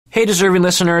Hey, deserving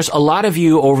listeners, a lot of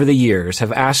you over the years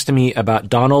have asked me about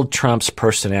Donald Trump's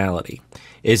personality.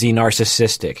 Is he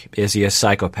narcissistic? Is he a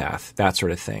psychopath? That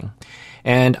sort of thing.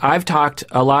 And I've talked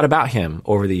a lot about him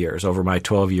over the years, over my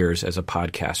 12 years as a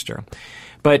podcaster.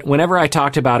 But whenever I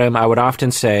talked about him, I would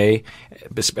often say,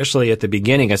 especially at the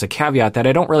beginning as a caveat, that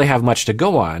I don't really have much to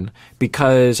go on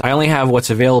because I only have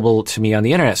what's available to me on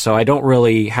the internet, so I don't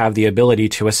really have the ability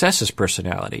to assess his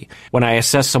personality. When I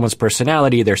assess someone's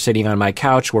personality, they're sitting on my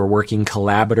couch, we're working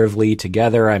collaboratively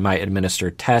together, I might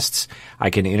administer tests, I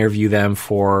can interview them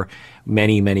for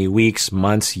many, many weeks,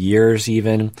 months, years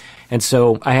even. And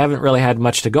so I haven't really had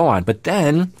much to go on. But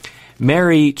then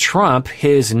Mary Trump,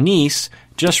 his niece,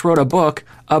 just wrote a book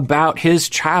about his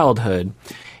childhood,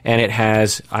 and it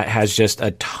has just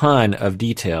a ton of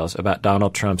details about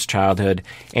Donald Trump's childhood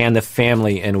and the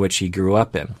family in which he grew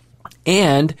up in.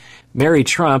 And Mary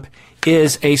Trump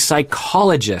is a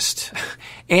psychologist,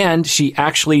 and she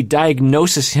actually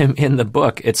diagnoses him in the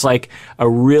book. It's like a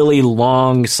really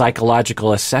long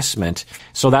psychological assessment.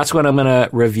 So that's what I'm going to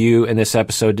review in this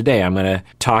episode today. I'm going to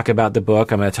talk about the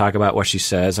book. I'm going to talk about what she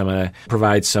says. I'm going to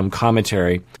provide some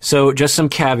commentary. So just some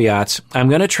caveats. I'm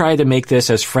going to try to make this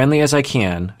as friendly as I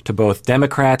can to both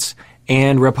Democrats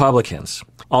and Republicans.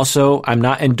 Also, I'm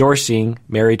not endorsing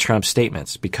Mary Trump's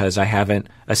statements because I haven't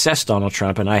assessed Donald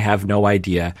Trump and I have no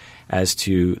idea as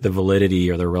to the validity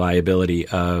or the reliability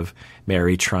of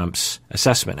Mary Trump's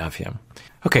assessment of him.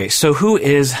 Okay, so who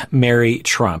is Mary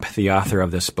Trump, the author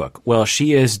of this book? Well,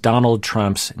 she is Donald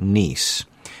Trump's niece.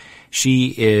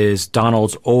 She is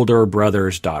Donald's older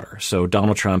brother's daughter. So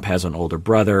Donald Trump has an older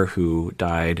brother who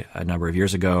died a number of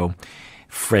years ago,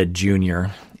 Fred Jr.,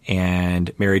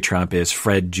 and Mary Trump is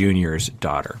Fred Jr.'s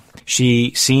daughter.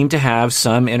 She seemed to have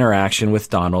some interaction with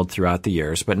Donald throughout the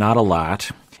years, but not a lot.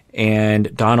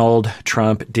 And Donald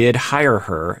Trump did hire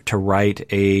her to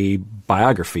write a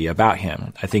biography about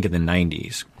him, I think in the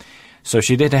 90s. So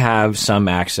she did have some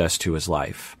access to his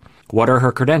life. What are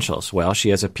her credentials? Well, she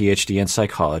has a PhD in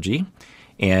psychology.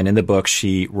 And in the book,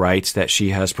 she writes that she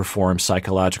has performed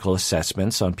psychological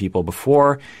assessments on people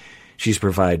before. She's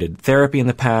provided therapy in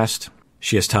the past.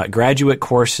 She has taught graduate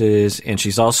courses, and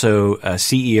she's also a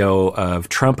CEO of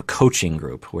Trump Coaching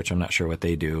Group, which I'm not sure what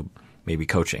they do, maybe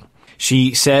coaching.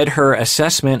 She said her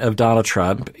assessment of Donald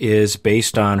Trump is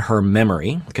based on her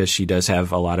memory, because she does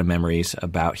have a lot of memories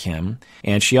about him.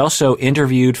 And she also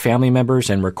interviewed family members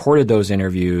and recorded those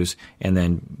interviews and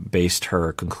then based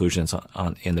her conclusions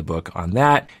in the book on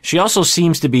that. She also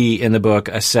seems to be, in the book,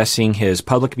 assessing his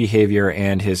public behavior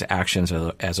and his actions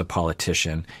as a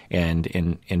politician and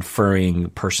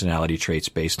inferring personality traits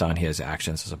based on his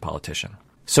actions as a politician.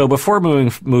 So before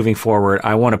moving forward,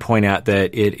 I want to point out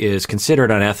that it is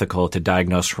considered unethical to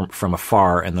diagnose from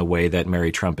afar in the way that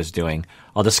Mary Trump is doing.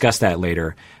 I'll discuss that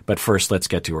later, but first let's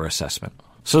get to her assessment.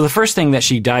 So the first thing that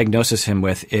she diagnoses him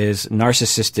with is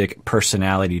narcissistic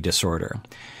personality disorder.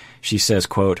 She says,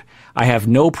 quote, "I have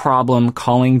no problem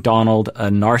calling Donald a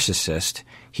narcissist.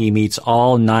 He meets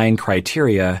all 9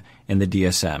 criteria in the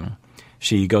DSM.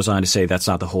 She goes on to say that's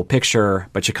not the whole picture,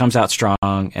 but she comes out strong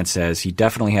and says he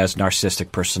definitely has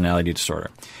narcissistic personality disorder.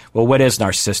 Well, what is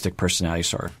narcissistic personality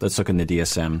disorder? Let's look in the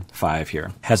DSM-5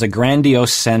 here. Has a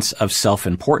grandiose sense of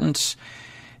self-importance,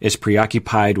 is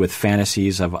preoccupied with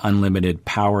fantasies of unlimited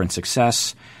power and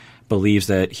success, believes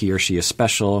that he or she is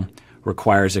special,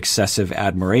 requires excessive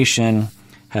admiration,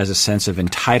 has a sense of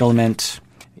entitlement,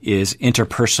 is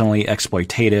interpersonally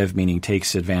exploitative, meaning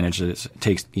takes advantage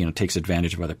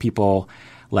of other people,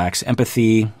 lacks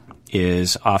empathy,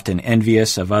 is often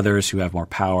envious of others who have more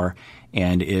power,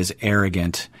 and is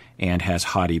arrogant and has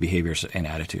haughty behaviors and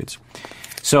attitudes."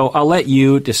 So I'll let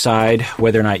you decide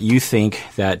whether or not you think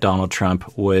that Donald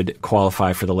Trump would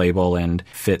qualify for the label and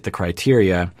fit the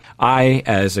criteria. I,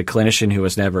 as a clinician who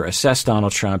has never assessed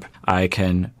Donald Trump, I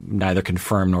can neither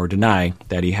confirm nor deny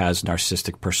that he has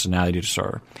narcissistic personality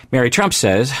disorder. Mary Trump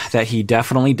says that he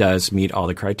definitely does meet all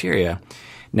the criteria.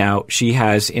 Now, she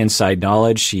has inside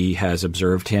knowledge. She has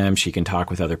observed him. She can talk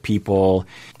with other people.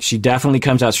 She definitely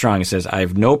comes out strong and says, "I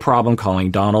have no problem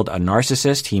calling Donald a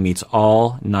narcissist. He meets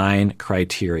all 9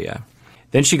 criteria."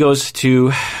 Then she goes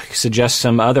to suggest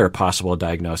some other possible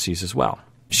diagnoses as well.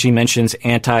 She mentions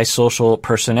antisocial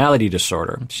personality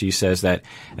disorder. She says that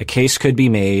a case could be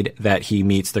made that he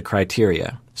meets the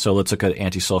criteria. So let's look at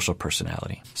antisocial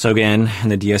personality. So again, in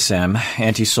the DSM,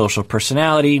 antisocial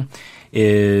personality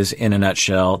is, in a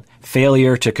nutshell,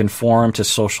 failure to conform to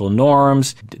social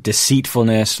norms,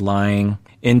 deceitfulness, lying,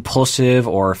 impulsive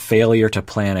or failure to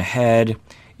plan ahead,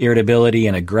 irritability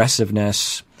and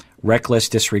aggressiveness, reckless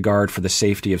disregard for the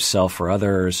safety of self or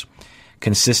others,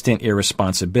 consistent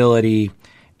irresponsibility,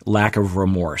 lack of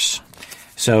remorse.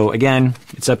 So again,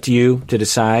 it's up to you to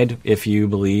decide if you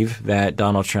believe that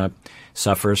Donald Trump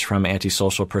suffers from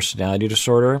antisocial personality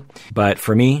disorder. But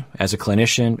for me, as a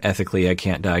clinician, ethically, I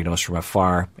can't diagnose from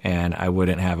afar, and I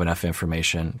wouldn't have enough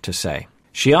information to say.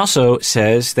 She also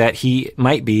says that he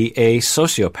might be a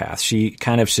sociopath. She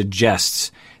kind of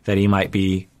suggests that he might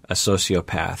be a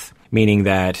sociopath, meaning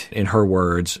that, in her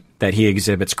words, that he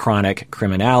exhibits chronic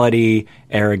criminality,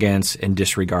 arrogance, and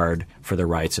disregard for the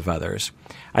rights of others.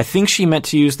 I think she meant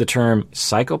to use the term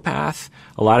psychopath.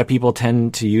 A lot of people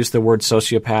tend to use the word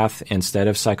sociopath instead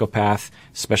of psychopath,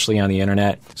 especially on the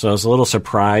internet. So I was a little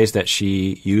surprised that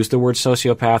she used the word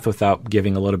sociopath without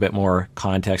giving a little bit more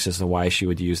context as to why she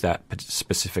would use that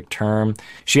specific term.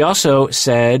 She also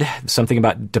said something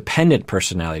about dependent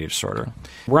personality disorder.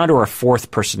 We're on to our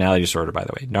fourth personality disorder, by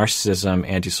the way: narcissism,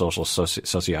 antisocial,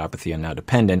 sociopathy, and now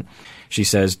dependent. She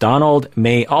says Donald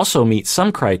may also meet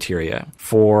some criteria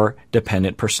for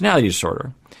dependent personality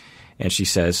disorder. And she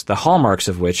says the hallmarks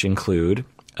of which include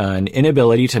an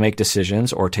inability to make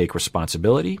decisions or take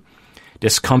responsibility,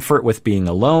 discomfort with being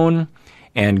alone,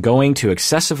 and going to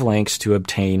excessive lengths to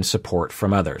obtain support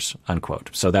from others,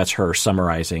 unquote. So that's her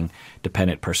summarizing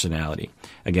dependent personality.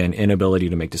 Again, inability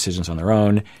to make decisions on their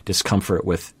own, discomfort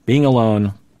with being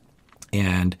alone,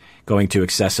 and going to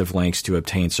excessive lengths to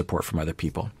obtain support from other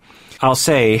people. I'll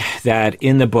say that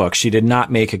in the book, she did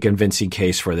not make a convincing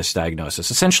case for this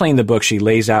diagnosis. Essentially, in the book, she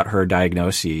lays out her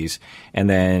diagnoses, and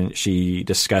then she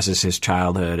discusses his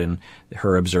childhood and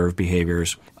her observed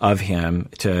behaviors of him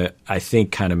to, I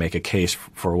think, kind of make a case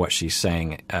for what she's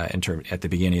saying at the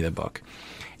beginning of the book.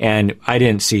 And I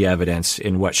didn't see evidence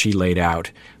in what she laid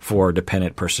out for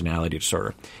dependent personality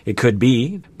disorder. It could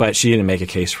be, but she didn't make a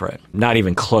case for it. Not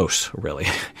even close, really.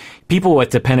 People with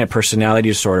dependent personality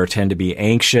disorder tend to be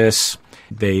anxious.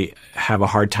 They have a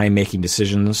hard time making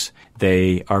decisions.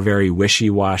 They are very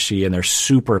wishy-washy, and they're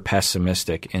super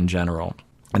pessimistic in general.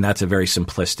 And that's a very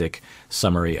simplistic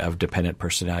summary of dependent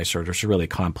personality disorder. It's a really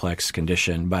complex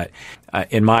condition. But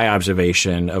in my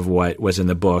observation of what was in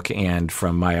the book and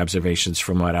from my observations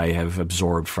from what I have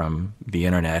absorbed from the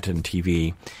internet and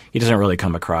TV, he doesn't really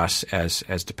come across as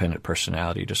dependent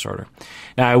personality disorder.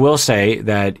 Now, I will say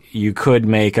that you could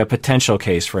make a potential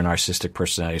case for narcissistic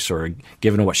personality disorder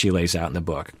given what she lays out in the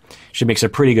book. She makes a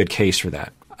pretty good case for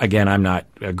that. Again, I'm not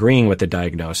agreeing with the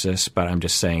diagnosis, but I'm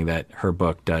just saying that her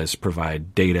book does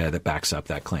provide data that backs up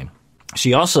that claim.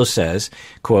 She also says,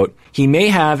 quote, he may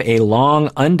have a long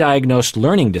undiagnosed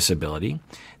learning disability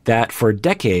that for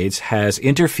decades has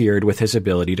interfered with his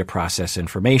ability to process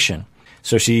information.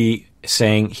 So she's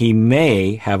saying he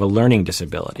may have a learning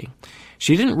disability.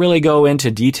 She didn't really go into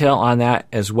detail on that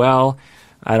as well.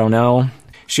 I don't know.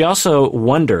 She also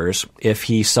wonders if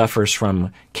he suffers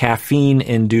from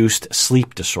caffeine-induced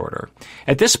sleep disorder.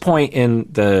 At this point in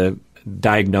the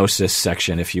diagnosis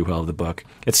section, if you will, of the book,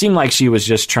 it seemed like she was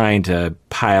just trying to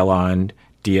pile on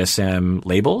DSM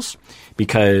labels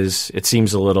because it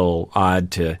seems a little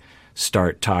odd to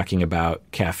start talking about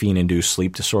caffeine-induced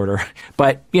sleep disorder.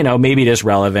 But, you know, maybe it is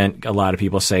relevant. A lot of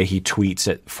people say he tweets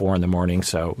at 4 a.m,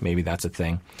 so maybe that's a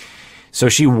thing. So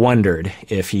she wondered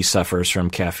if he suffers from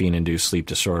caffeine-induced sleep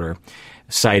disorder,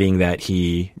 citing that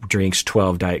he drinks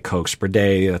 12 Diet Cokes per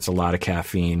day. That's a lot of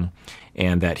caffeine,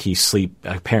 and that he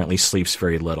apparently sleeps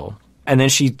very little. And then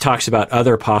she talks about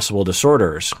other possible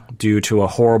disorders due to a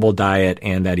horrible diet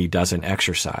and that he doesn't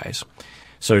exercise.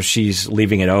 So she's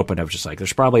leaving it open of just like,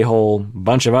 there's probably a whole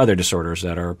bunch of other disorders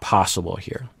that are possible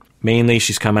here. Mainly,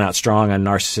 she's coming out strong on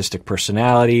narcissistic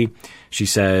personality. She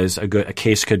says a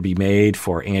case could be made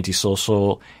for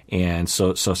antisocial and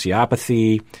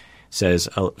sociopathy. Says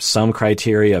some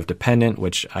criteria of dependent,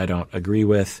 which I don't agree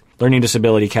with. Learning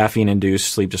disability,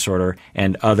 caffeine-induced sleep disorder,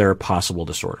 and other possible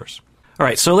disorders. All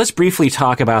right, so let's briefly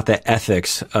talk about the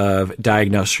ethics of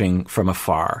diagnosing from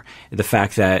afar. The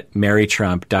fact that Mary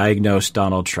Trump diagnosed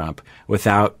Donald Trump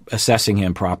without assessing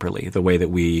him properly, the way that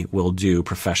we will do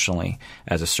professionally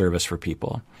as a service for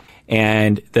people.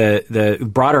 And the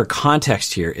broader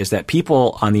context here is that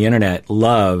people on the internet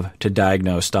love to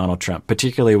diagnose Donald Trump,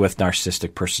 particularly with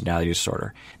narcissistic personality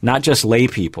disorder. Not just lay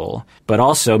people, but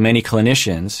also many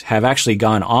clinicians have actually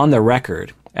gone on the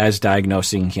record as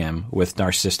diagnosing him with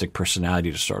narcissistic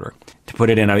personality disorder. To put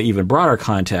it in an even broader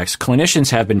context, clinicians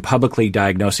have been publicly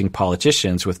diagnosing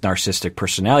politicians with narcissistic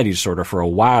personality disorder for a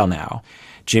while now.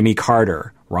 Jimmy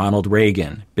Carter, Ronald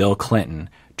Reagan, Bill Clinton,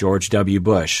 George W.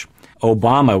 Bush.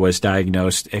 Obama was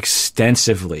diagnosed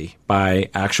extensively by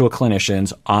actual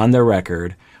clinicians on the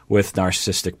record with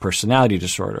narcissistic personality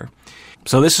disorder.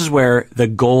 So this is where the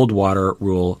Goldwater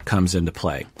rule comes into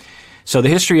play. So the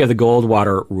history of the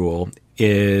Goldwater rule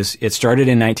is it started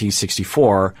in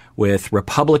 1964 with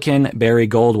Republican Barry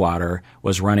Goldwater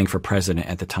was running for president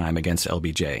at the time against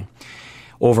LBJ.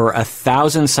 Over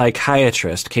 1,000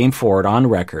 psychiatrists came forward on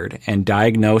record and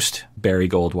diagnosed Barry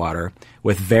Goldwater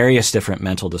with various different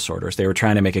mental disorders. They were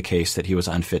trying to make a case that he was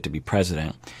unfit to be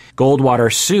president.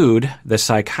 Goldwater sued the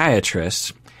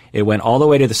psychiatrists. It went all the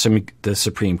way to the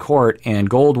Supreme Court, and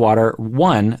Goldwater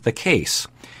won the case.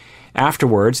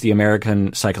 Afterwards, the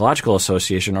American Psychological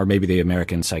Association, or maybe the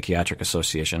American Psychiatric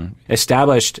Association,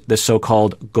 established the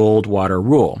so-called Goldwater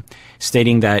Rule,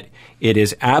 stating that it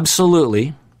is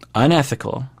absolutely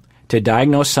unethical to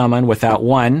diagnose someone without,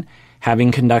 one,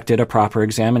 having conducted a proper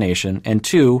examination, and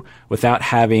two, without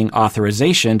having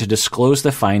authorization to disclose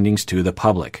the findings to the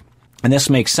public. And this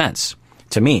makes sense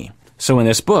to me. So in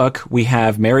this book, we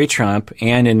have Mary Trump,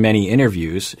 and in many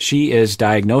interviews, she is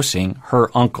diagnosing her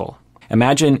uncle.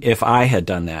 Imagine if I had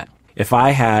done that. If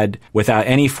I had, without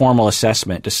any formal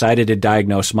assessment, decided to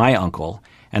diagnose my uncle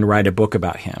and write a book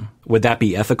about him, would that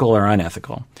be ethical or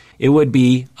unethical? It would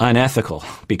be unethical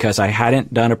because I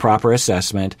hadn't done a proper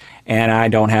assessment and I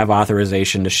don't have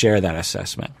authorization to share that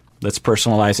assessment. Let's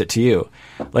personalize it to you.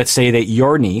 Let's say that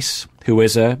your niece, who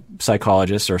is a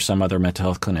psychologist or some other mental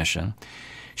health clinician,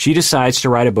 she decides to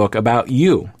write a book about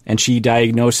you, and she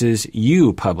diagnoses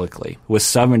you publicly with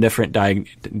 7 different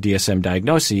DSM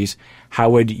diagnoses. How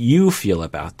would you feel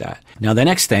about that? Now, the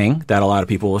next thing that a lot of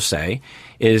people will say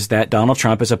is that Donald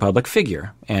Trump is a public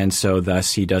figure, and so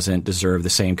thus he doesn't deserve the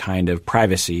same kind of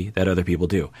privacy that other people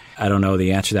do. I don't know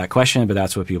the answer to that question, but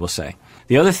that's what people say.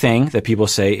 The other thing that people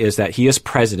say is that he is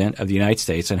president of the United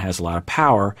States and has a lot of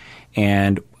power,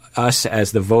 and us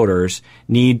as the voters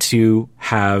need to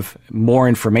have more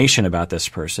information about this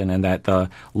person, and that the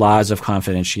laws of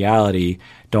confidentiality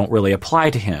don't really apply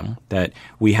to him, that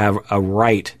we have a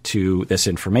right to this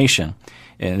information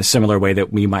in a similar way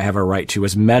that we might have a right to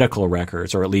his medical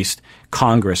records, or at least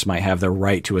Congress might have the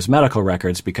right to his medical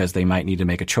records because they might need to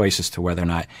make a choice as to whether or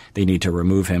not they need to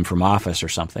remove him from office or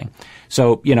something.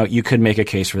 So, you could make a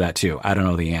case for that too. I don't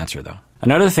know the answer though.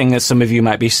 Another thing that some of you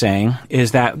might be saying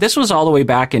is that this was all the way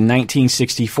back in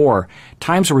 1964.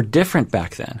 Times were different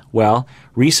back then. Well,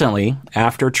 recently,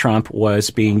 after Trump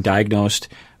was being diagnosed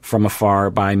from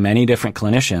afar by many different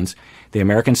clinicians, the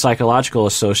American Psychological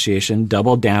Association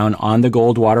doubled down on the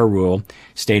Goldwater Rule,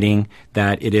 stating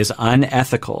that it is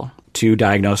unethical to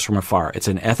diagnose from afar. It's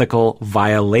an ethical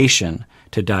violation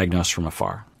to diagnose from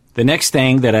afar. The next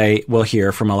thing that I will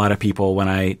hear from a lot of people when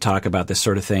I talk about this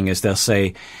sort of thing is they'll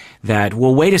say that,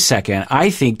 well, wait a second, I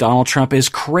think Donald Trump is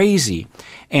crazy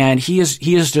and he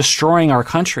is destroying our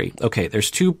country. Okay,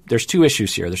 there's two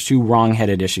issues here. There's two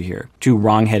wrong-headed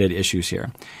issues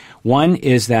here. One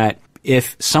is that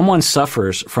if someone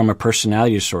suffers from a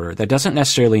personality disorder, that doesn't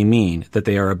necessarily mean that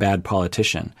they are a bad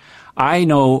politician. I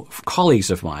know colleagues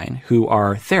of mine who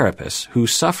are therapists who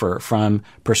suffer from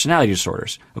personality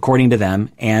disorders, according to them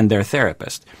and their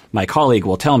therapist. My colleague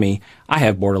will tell me, I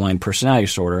have borderline personality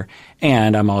disorder,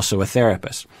 and I'm also a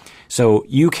therapist. So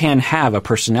you can have a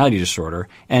personality disorder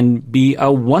and be a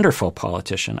wonderful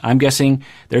politician. I'm guessing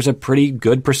there's a pretty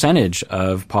good percentage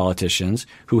of politicians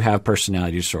who have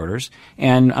personality disorders,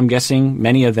 and I'm guessing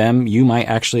many of them you might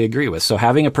actually agree with. So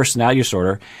having a personality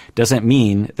disorder doesn't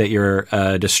mean that you're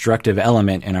a destructive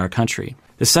element in our country.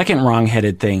 The second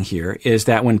wrong-headed thing here is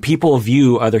that when people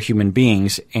view other human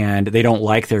beings and they don't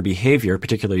like their behavior,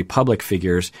 particularly public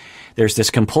figures, there's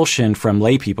this compulsion from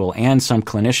lay people and some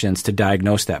clinicians to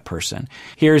diagnose that person.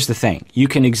 Here's the thing. You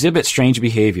can exhibit strange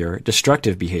behavior,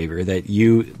 destructive behavior that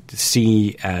you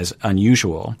see as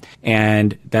unusual,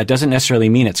 and that doesn't necessarily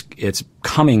mean it's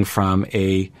coming from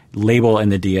a label in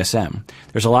the DSM.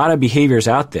 There's a lot of behaviors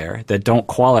out there that don't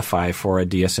qualify for a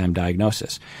DSM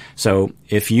diagnosis. So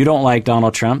if you don't like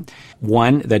Donald Trump,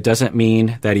 one, that doesn't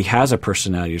mean that he has a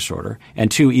personality disorder.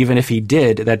 And two, even if he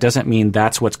did, that doesn't mean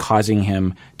that's what's causing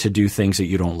him to do things that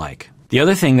you don't like. The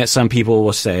other thing that some people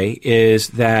will say is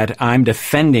that I'm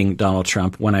defending Donald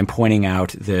Trump when I'm pointing out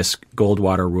this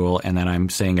Goldwater Rule and that I'm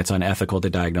saying it's unethical to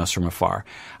diagnose from afar.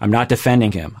 I'm not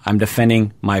defending him. I'm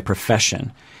defending my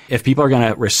profession. If people are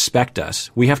going to respect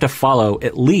us, we have to follow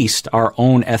at least our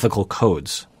own ethical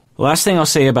codes. The last thing I'll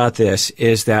say about this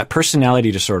is that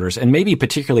personality disorders, and maybe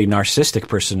particularly narcissistic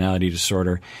personality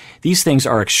disorder, these things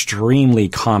are extremely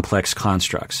complex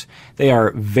constructs. They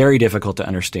are very difficult to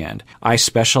understand. I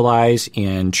specialize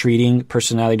in treating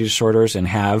personality disorders and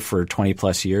have for 20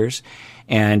 plus years,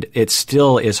 and it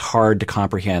still is hard to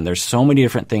comprehend. There's so many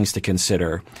different things to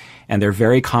consider, and they're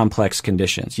very complex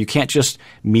conditions. You can't just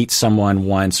meet someone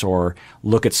once or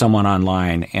look at someone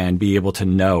online and be able to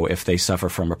know if they suffer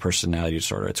from a personality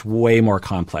disorder. It's way more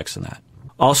complex than that.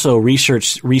 Also,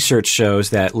 research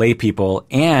shows that lay people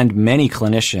and many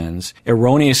clinicians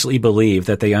erroneously believe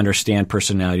that they understand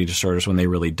personality disorders when they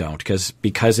really don't,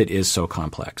 because it is so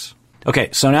complex. Okay,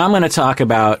 so now I'm going to talk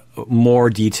about more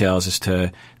details as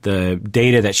to the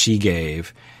data that she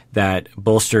gave that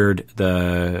bolstered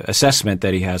the assessment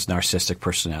that he has narcissistic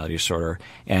personality disorder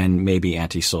and maybe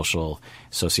antisocial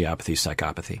sociopathy,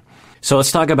 psychopathy. So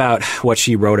let's talk about what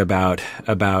she wrote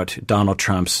about Donald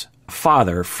Trump's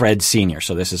father, Fred Sr.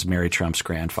 So this is Mary Trump's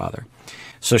grandfather.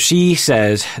 So she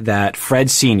says that Fred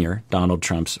Sr., Donald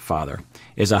Trump's father,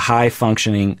 is a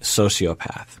high-functioning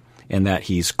sociopath in that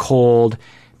he's cold,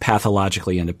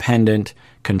 pathologically independent,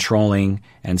 controlling,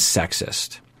 and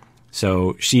sexist.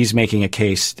 So she's making a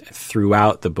case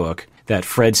throughout the book that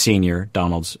Fred Sr.,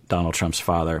 Donald Trump's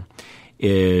father,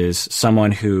 is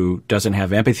someone who doesn't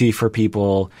have empathy for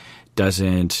people,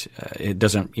 doesn't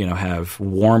have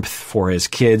warmth for his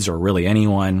kids or really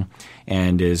anyone,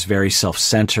 and is very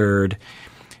self-centered.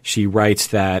 She writes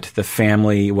that the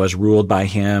family was ruled by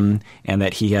him and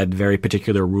that he had very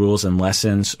particular rules and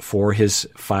lessons for his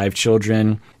 5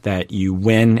 children, that you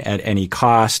win at any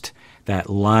cost, that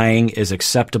lying is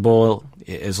acceptable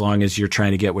as long as you're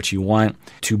trying to get what you want,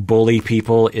 to bully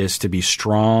people is to be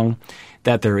strong,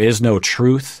 that there is no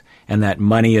truth, and that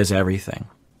money is everything.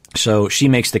 So she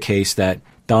makes the case that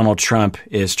Donald Trump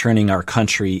is turning our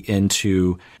country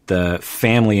into the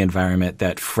family environment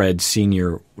that Fred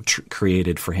Sr.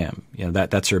 created for him.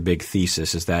 That's her big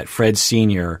thesis, is that Fred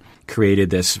Sr. created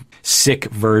this sick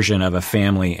version of a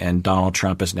family, and Donald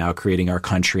Trump is now creating our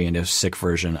country into a sick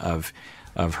version of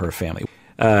her family.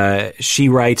 She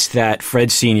writes that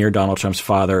Fred Sr., Donald Trump's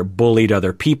father, bullied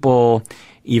other people,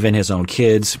 even his own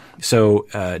kids. So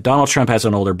Donald Trump has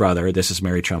an older brother. This is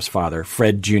Mary Trump's father,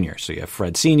 Fred Jr. So you have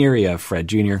Fred Sr., you have Fred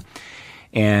Jr.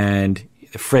 And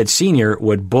Fred Sr.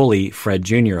 would bully Fred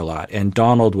Jr. a lot, and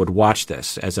Donald would watch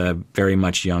this as a very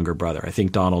much younger brother. I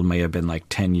think Donald may have been like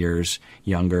 10 years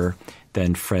younger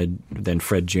than Fred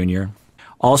Jr.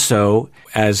 Also,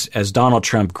 as Donald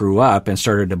Trump grew up and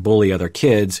started to bully other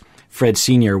kids, Fred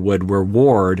Sr. would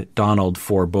reward Donald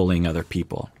for bullying other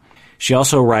people. She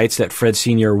also writes that Fred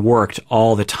Sr. worked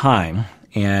all the time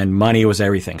and money was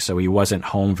everything, so he wasn't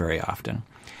home very often.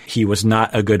 He was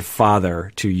not a good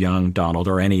father to young Donald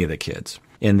or any of the kids,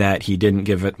 in that he didn't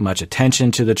give much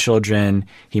attention to the children.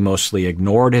 He mostly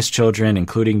ignored his children,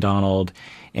 including Donald,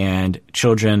 and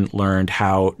children learned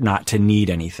how not to need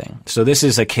anything. So this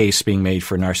is a case being made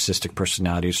for narcissistic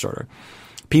personality disorder.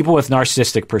 People with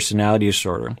narcissistic personality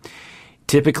disorder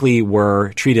typically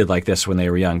were treated like this when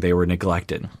they were young. They were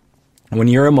neglected. When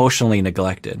you're emotionally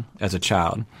neglected as a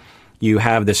child, you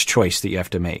have this choice that you have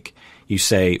to make. You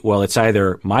say, well, it's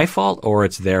either my fault or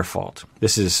it's their fault.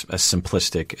 This is a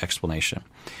simplistic explanation.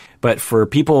 But for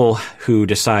people who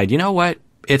decide, you know what,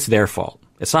 it's their fault.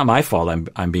 It's not my fault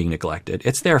I'm being neglected.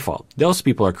 It's their fault. Those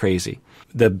people are crazy.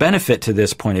 The benefit to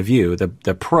this point of view,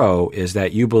 the pro, is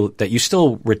that you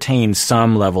still retain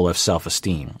some level of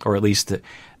self-esteem, or at least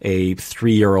a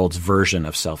 3-year-old's version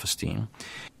of self-esteem.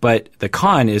 But the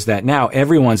con is that now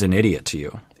everyone's an idiot to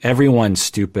you. Everyone's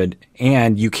stupid,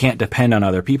 and you can't depend on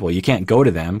other people. You can't go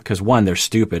to them because, one, they're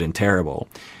stupid and terrible,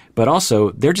 but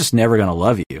also they're just never going to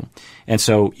love you. And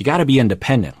so you got to be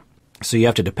independent. So you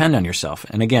have to depend on yourself.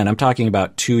 And again, I'm talking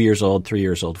about 2 years old, 3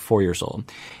 years old, 4 years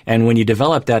old. And when you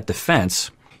develop that defense,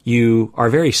 you are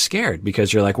very scared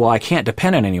because you're like, well, I can't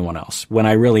depend on anyone else when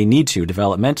I really need to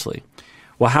developmentally.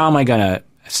 Well, how am I going to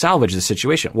salvage the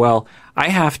situation? Well, I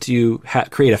have to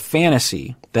create a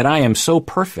fantasy that I am so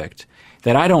perfect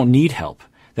that I don't need help,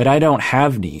 that I don't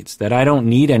have needs, that I don't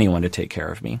need anyone to take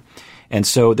care of me. And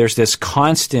so there's this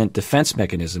constant defense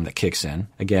mechanism that kicks in,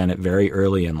 again, very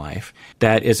early in life,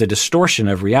 that is a distortion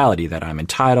of reality, that I'm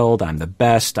entitled, I'm the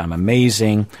best, I'm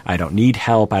amazing, I don't need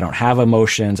help, I don't have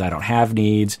emotions, I don't have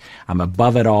needs, I'm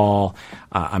above it all,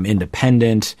 I'm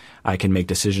independent, I can make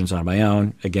decisions on my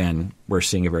own. Again, we're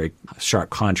seeing a very sharp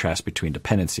contrast between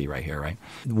dependency right here, right?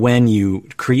 When you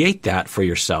create that for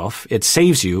yourself, it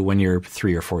saves you when you're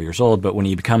 3 or 4 years old, but when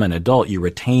you become an adult, you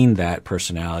retain that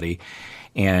personality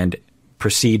and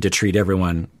proceed to treat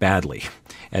everyone badly,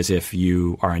 as if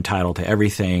you are entitled to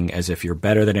everything, as if you're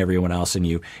better than everyone else, and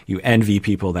you envy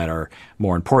people that are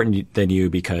more important than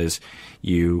you because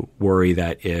you worry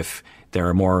that if there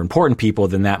are more important people,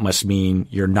 then that must mean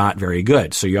you're not very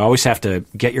good. So you always have to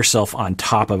get yourself on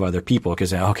top of other people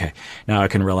because, okay, now I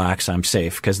can relax, I'm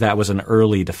safe, because that was an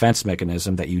early defense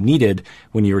mechanism that you needed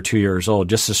when you were 2 years old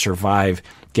just to survive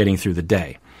getting through the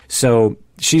day. So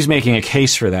she's making a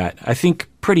case for that, I think,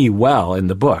 pretty well in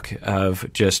the book, of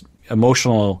just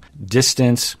emotional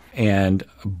distance and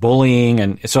bullying.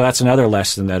 And so that's another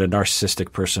lesson that a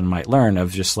narcissistic person might learn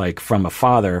of just like from a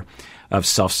father of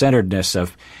self-centeredness,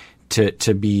 of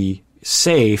to be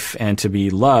safe and to be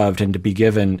loved and to be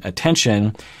given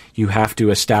attention, you have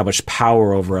to establish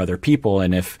power over other people.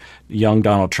 And if young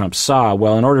Donald Trump saw,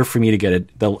 well, in order for me to get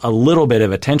a little bit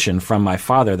of attention from my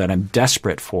father that I'm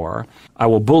desperate for, I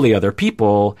will bully other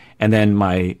people, and then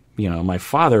my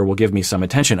father will give me some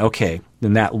attention. Okay,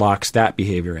 then that locks that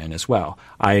behavior in as well.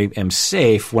 I am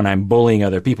safe when I'm bullying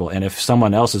other people. And if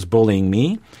someone else is bullying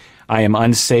me, I am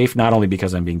unsafe not only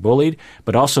because I'm being bullied,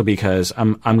 but also because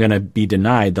I'm going to be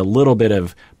denied the little bit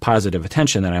of positive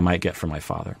attention that I might get from my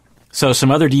father. So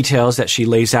some other details that she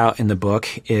lays out in the book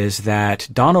is that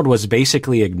Donald was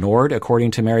basically ignored,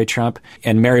 according to Mary Trump.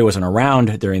 And Mary wasn't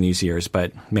around during these years,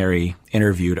 but Mary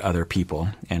interviewed other people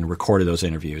and recorded those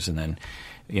interviews and then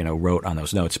wrote on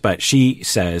those notes. But she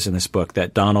says in this book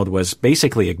that Donald was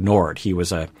basically ignored. He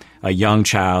was a young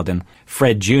child, and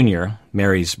Fred Jr.,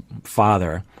 Mary's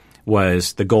father,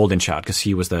 was the golden child because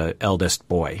he was the eldest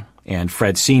boy. And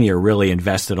Fred Sr. really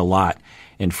invested a lot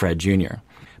in Fred Jr.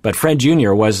 But Fred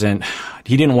Jr.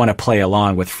 he didn't want to play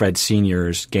along with Fred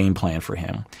Sr.'s game plan for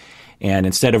him. And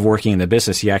instead of working in the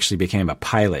business, he actually became a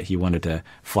pilot. He wanted to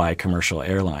fly commercial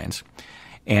airlines.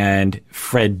 And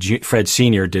Fred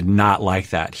Sr. did not like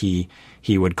that. He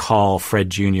would call Fred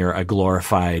Jr. a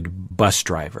glorified bus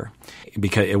driver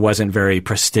because it wasn't very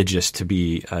prestigious to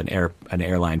be an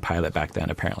airline pilot back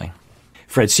then, apparently.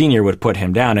 Fred Sr. would put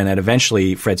him down, and then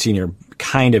eventually Fred Sr.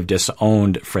 kind of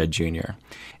disowned Fred Jr.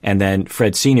 And then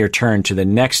Fred Sr. turned to the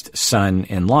next son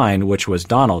in line, which was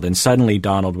Donald, and suddenly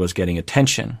Donald was getting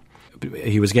attention.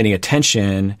 He was getting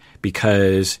attention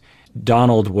because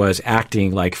Donald was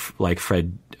acting like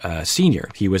Fred Sr.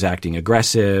 He was acting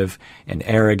aggressive and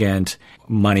arrogant.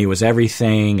 Money was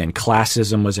everything, and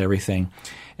classism was everything.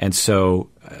 And so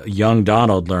young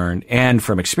Donald learned, and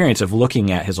from experience of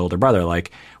looking at his older brother,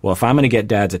 like, well, if I'm going to get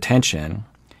Dad's attention,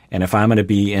 and if I'm going to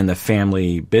be in the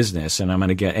family business and I'm going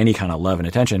to get any kind of love and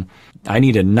attention, I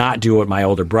need to not do what my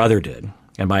older brother did.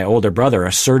 And my older brother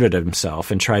asserted himself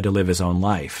and tried to live his own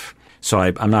life. So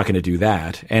I'm not going to do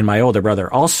that. And my older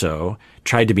brother also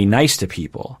tried to be nice to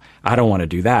people. I don't want to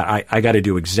do that. I got to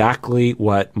do exactly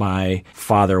what my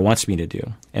father wants me to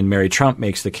do. And Mary Trump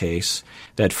makes the case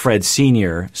that Fred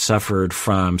Sr. suffered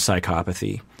from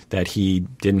psychopathy, that he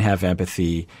didn't have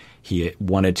empathy. He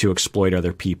wanted to exploit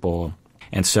other people.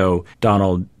 And so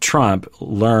Donald Trump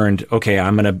learned, okay,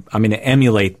 I'm going to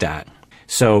emulate that.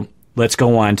 So let's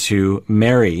go on to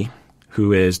Mary,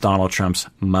 who is Donald Trump's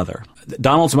mother.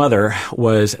 Donald's mother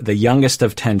was the youngest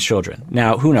of 10 children.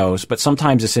 Now, who knows, but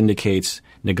sometimes this indicates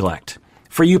neglect.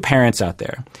 For you parents out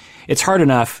there, it's hard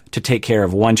enough to take care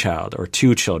of one child or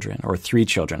two children or three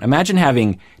children. Imagine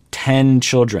having 10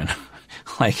 children.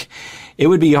 It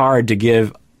would be hard to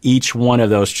give each one of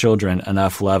those children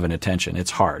enough love and attention.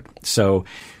 It's hard. So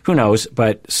who knows,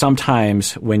 but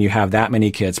sometimes when you have that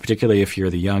many kids, particularly if you're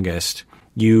the youngest,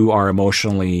 you are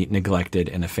emotionally neglected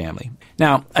in a family.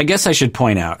 Now, I guess I should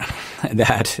point out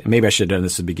that, maybe I should have done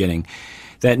this at the beginning,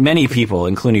 that many people,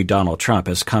 including Donald Trump,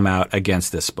 has come out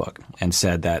against this book and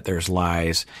said that there's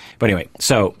lies. But anyway,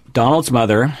 so Donald's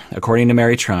mother, according to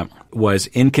Mary Trump, was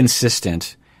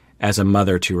inconsistent as a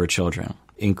mother to her children,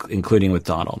 including with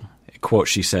Donald. Quote,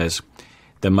 she says,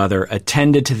 the mother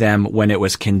attended to them when it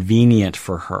was convenient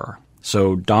for her.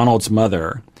 So Donald's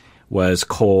mother was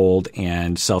cold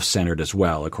and self-centered as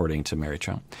well, according to Mary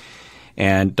Trump.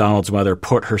 And Donald's mother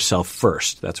put herself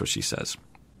first. That's what she says.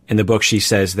 In the book, she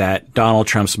says that Donald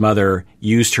Trump's mother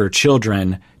used her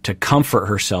children to comfort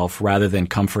herself rather than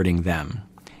comforting them,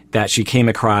 that she came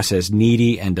across as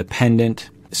needy and dependent.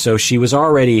 So she was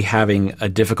already having a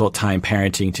difficult time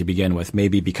parenting to begin with,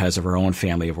 maybe because of her own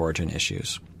family of origin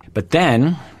issues. But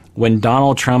then, when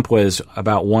Donald Trump was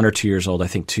about 1 or 2 years old, I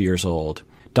think 2 years old,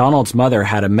 Donald's mother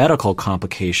had a medical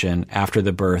complication after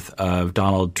the birth of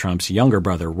Donald Trump's younger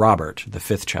brother, Robert, the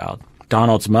fifth child.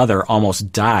 Donald's mother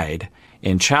almost died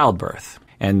in childbirth,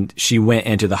 and she went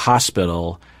into the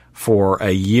hospital for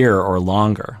a year or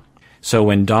longer. So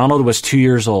when Donald was 2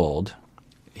 years old,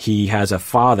 he has a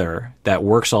father that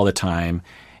works all the time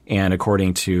and,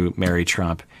 according to Mary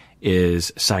Trump,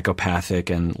 is psychopathic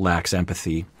and lacks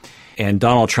empathy. And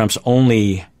Donald Trump's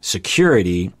only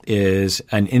security is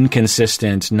an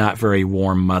inconsistent, not very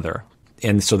warm mother.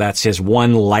 And so that's his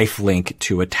one life link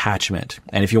to attachment.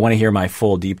 And if you want to hear my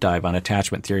full deep dive on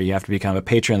attachment theory, you have to become a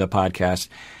patron of the podcast.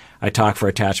 I talk for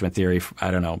attachment theory,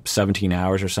 17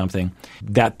 hours or something.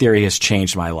 That theory has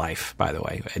changed my life, by the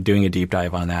way. Doing a deep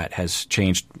dive on that has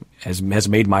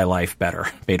made my life better,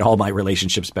 made all my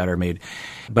relationships better.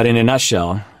 But in a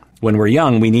nutshell, when we're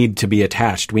young, we need to be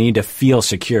attached. We need to feel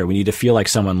secure. We need to feel like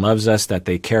someone loves us, that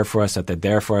they care for us, that they're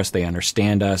there for us, they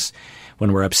understand us.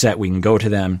 When we're upset, we can go to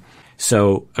them.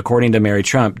 So according to Mary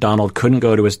Trump, Donald couldn't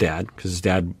go to his dad because his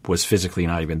dad was physically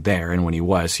not even there. And when he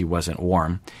wasn't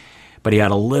warm. But he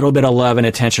had a little bit of love and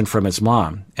attention from his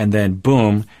mom. And then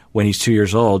boom, when he's 2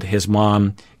 years old, his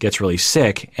mom gets really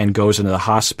sick and goes into the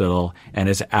hospital and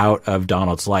is out of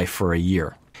Donald's life for a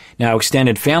year. Now,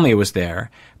 extended family was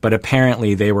there, but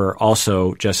apparently they were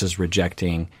also just as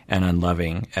rejecting and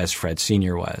unloving as Fred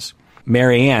Sr. was.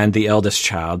 Mary Ann, the eldest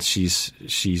child, she's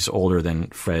older than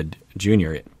Fred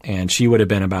Jr., and she would have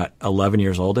been about 11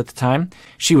 years old at the time.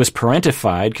 She was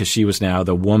parentified because she was now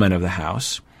the woman of the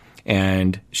house,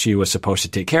 and she was supposed to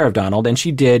take care of Donald, and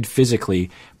she did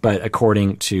physically, but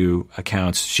according to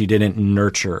accounts, she didn't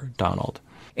nurture Donald.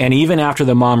 And even after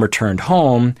the mom returned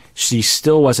home, she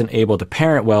still wasn't able to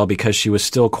parent well because she was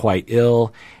still quite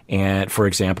ill. And for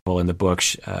example, in the book,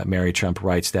 Mary Trump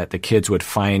writes that the kids would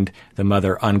find the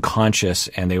mother unconscious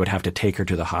and they would have to take her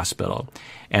to the hospital.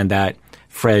 And that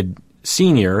Fred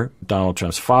Sr., Donald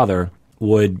Trump's father,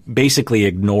 would basically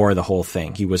ignore the whole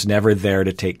thing. He was never there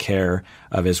to take care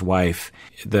of his wife.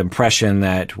 The impression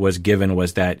that was given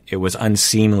was that it was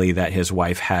unseemly that his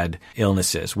wife had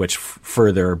illnesses, which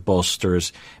further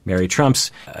bolsters Mary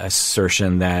Trump's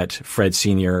assertion that Fred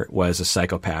Sr. was a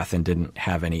psychopath and didn't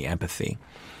have any empathy.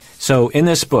 So in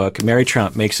this book, Mary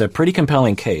Trump makes a pretty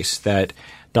compelling case that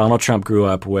Donald Trump grew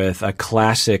up with a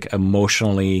classic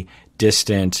emotionally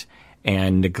distant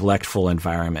and neglectful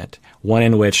environment, one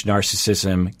in which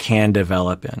narcissism can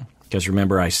develop in. Because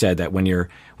remember, I said that when you're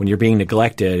being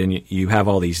neglected and you have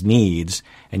all these needs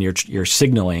and you're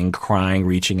signaling, crying,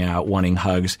 reaching out, wanting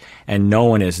hugs, and no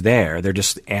one is there, they're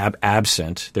just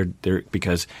absent. They're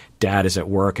because dad is at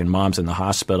work and mom's in the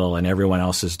hospital and everyone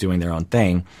else is doing their own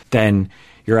thing. Then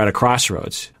you're at a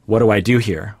crossroads. What do I do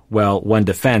here? Well, one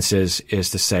defense is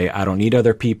to say, I don't need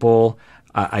other people.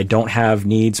 I don't have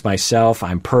needs myself.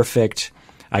 I'm perfect.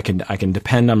 I can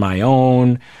depend on my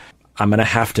own. I'm going to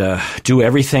have to do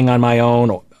everything on my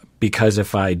own because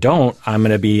if I don't, I'm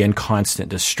going to be in constant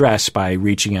distress by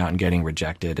reaching out and getting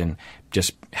rejected and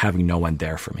just having no one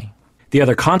there for me. The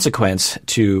other consequence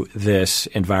to this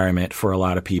environment for a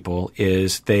lot of people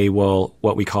is they will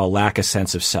what we call lack a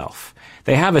sense of self.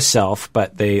 They have a self,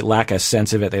 but they lack a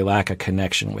sense of it. They lack a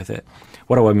connection with it.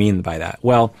 What do I mean by that?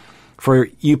 Well, for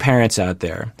you parents out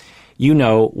there, you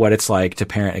know what it's like to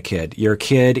parent a kid. Your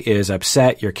kid is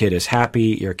upset, your kid is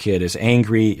happy, your kid is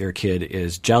angry, your kid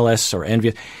is jealous or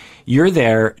envious. You're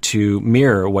there to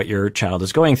mirror what your child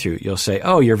is going through. You'll say,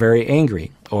 oh, you're very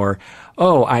angry. Or,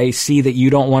 oh, I see that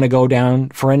you don't want to go down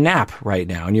for a nap right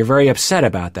now, and you're very upset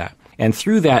about that. And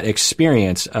through that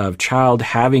experience of child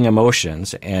having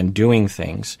emotions and doing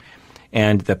things,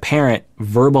 and the parent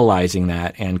verbalizing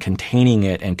that and containing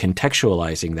it and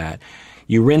contextualizing that,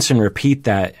 you rinse and repeat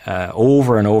that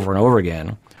over and over and over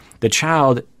again. The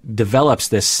child develops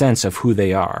this sense of who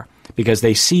they are because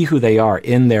they see who they are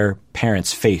in their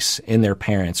parent's face, in their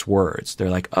parent's words. They're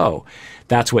like, oh,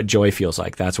 that's what joy feels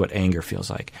like. That's what anger feels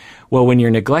like. Well, when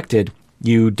you're neglected,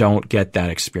 you don't get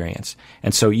that experience.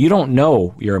 And so you don't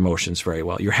know your emotions very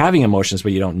well. You're having emotions,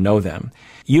 but you don't know them.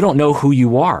 You don't know who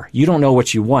you are. You don't know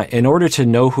what you want. In order to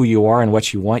know who you are and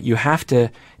what you want, you have to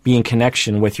be in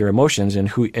connection with your emotions and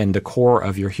the core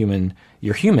of your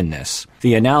humanness.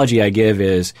 The analogy I give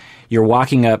is you're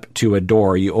walking up to a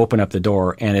door, you open up the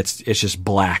door, and it's just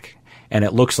black. And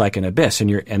it looks like an abyss,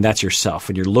 and that's yourself.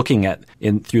 And you're looking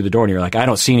through the door, and you're like, I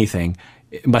don't see anything.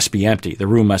 It must be empty. The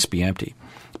room must be empty.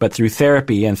 But through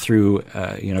therapy and through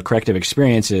corrective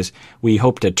experiences, we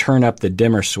hope to turn up the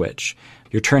dimmer switch.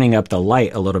 You're turning up the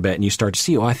light a little bit, and you start to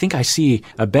see, oh, I think I see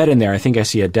a bed in there. I think I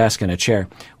see a desk and a chair.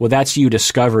 Well, that's you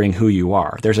discovering who you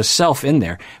are. There's a self in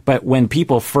there. But when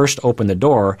people first open the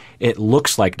door, it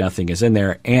looks like nothing is in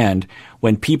there. And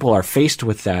when people are faced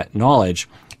with that knowledge,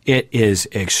 it is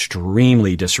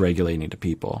extremely dysregulating to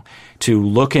people. To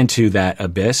look into that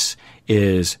abyss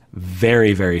is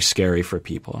very, very scary for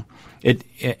people.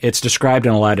 It's described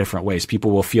in a lot of different ways.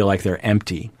 People will feel like they're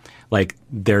empty, like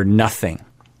they're nothing.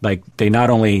 Like they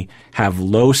not only have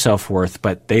low self-worth,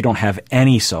 but they don't have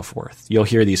any self-worth. You'll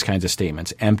hear these kinds of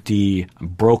statements, empty,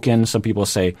 broken. Some people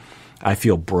say, I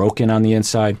feel broken on the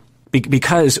inside.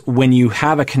 Because when you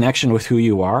have a connection with who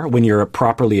you are, when you're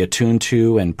properly attuned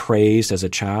to and praised as a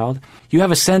child, you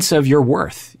have a sense of your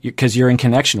worth because you're in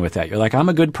connection with that. You're like, I'm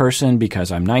a good person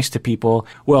because I'm nice to people.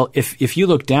 Well, if you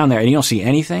look down there and you don't see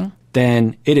anything,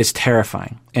 then it is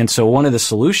terrifying. And so one of the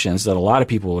solutions that a lot of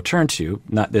people will turn to,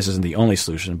 not this isn't the only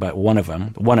solution, but one of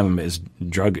them is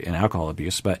drug and alcohol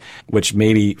abuse, but which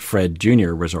maybe Fred Jr.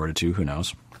 resorted to, who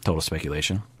knows, total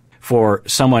speculation. For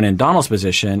someone in Donald's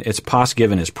position, it's possible,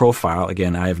 given his profile,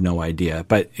 again, I have no idea,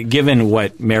 but given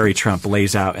what Mary Trump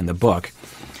lays out in the book,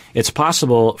 it's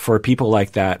possible for people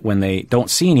like that, when they don't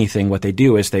see anything, what they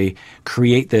do is they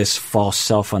create this false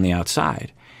self on the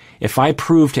outside. If I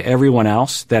prove to everyone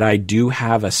else that I do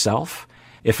have a self,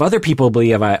 if other people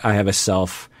believe I have a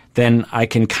self, then I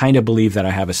can kind of believe that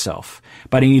I have a self.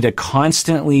 But I need to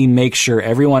constantly make sure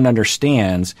everyone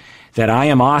understands that I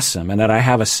am awesome and that I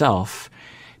have a self,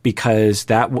 because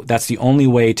that's the only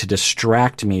way to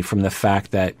distract me from the fact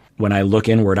that when I look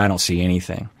inward, I don't see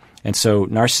anything. And so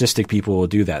narcissistic people will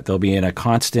do that. They'll be in a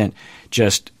constant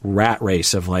just rat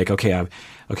race of like, I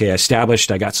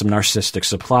established I got some narcissistic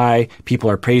supply.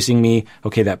 People are praising me.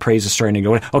 Okay, that praise is starting to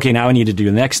go. Okay, now I need to do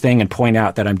the next thing and point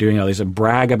out that I'm doing all these and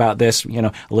brag about this,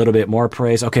 a little bit more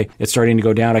praise. Okay, it's starting to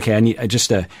go down. Okay, I need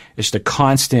just a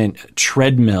constant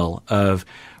treadmill of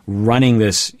running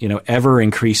this, ever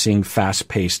increasing,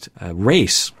 fast-paced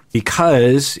race.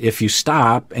 Because if you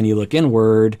stop and you look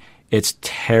inward, it's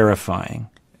terrifying.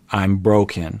 I'm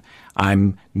broken.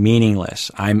 I'm meaningless.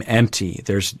 I'm empty.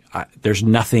 There's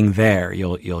nothing there.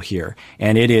 You'll hear,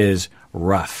 and it is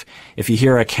rough. If you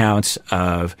hear accounts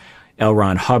of L.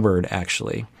 Ron Hubbard,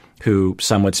 actually, who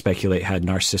some would speculate had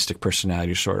narcissistic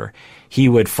personality disorder, he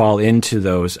would fall into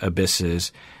those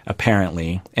abysses,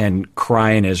 apparently, and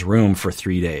cry in his room for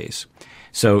 3 days.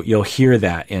 So you'll hear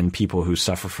that in people who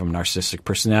suffer from narcissistic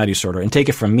personality disorder. And take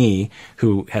it from me,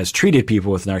 who has treated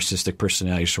people with narcissistic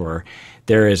personality disorder,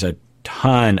 there is a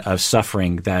ton of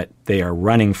suffering that they are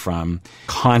running from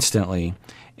constantly.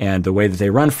 And the way that they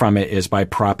run from it is by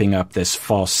propping up this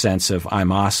false sense of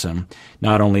I'm awesome,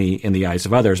 not only in the eyes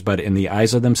of others, but in the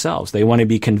eyes of themselves. They want to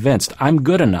be convinced I'm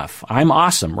good enough. I'm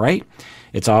awesome, right?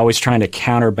 It's always trying to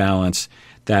counterbalance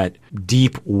that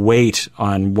deep weight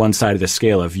on one side of the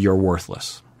scale of you're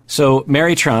worthless. So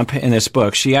Mary Trump, in this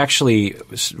book, she actually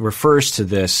refers to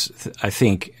this, I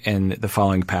think, in the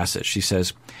following passage. She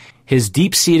says, his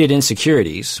deep-seated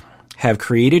insecurities have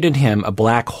created in him a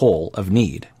black hole of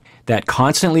need that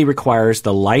constantly requires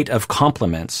the light of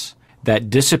compliments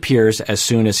that disappears as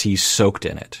soon as he's soaked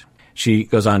in it. She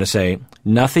goes on to say,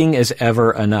 nothing is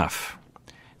ever enough.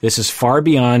 This is far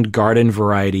beyond garden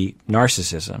variety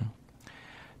narcissism.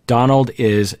 Donald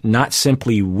is not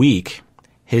simply weak.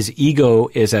 His ego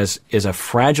is a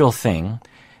fragile thing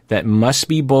that must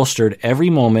be bolstered every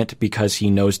moment because he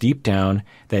knows deep down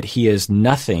that he is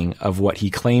nothing of what he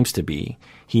claims to be.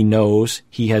 He knows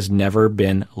he has never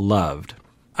been loved.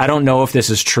 I don't know if this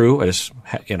is true. I just,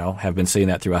 have been saying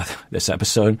that throughout this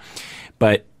episode.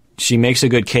 But she makes a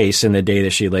good case in the data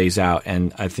she lays out,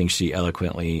 and I think she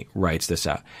eloquently writes this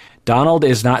out. Donald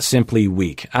is not simply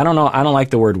weak. I don't know. I don't like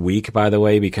the word weak, by the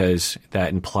way, because that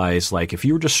implies like if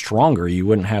you were just stronger, you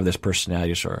wouldn't have this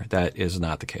personality disorder. That is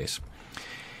not the case.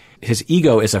 His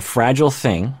ego is a fragile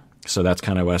thing. So that's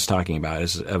kind of what I was talking about,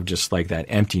 is of just like that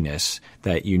emptiness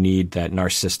that you need that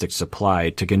narcissistic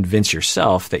supply to convince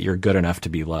yourself that you're good enough to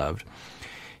be loved.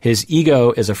 His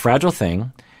ego is a fragile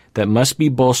thing that must be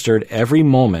bolstered every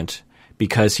moment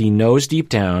because he knows deep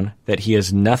down that he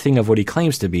is nothing of what he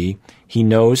claims to be. He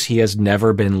knows he has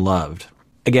never been loved.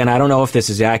 Again, I don't know if this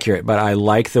is accurate, but I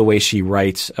like the way she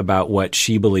writes about what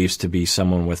she believes to be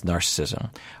someone with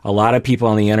narcissism. A lot of people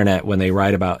on the internet, when they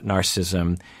write about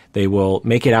narcissism, they will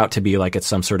make it out to be like it's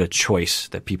some sort of choice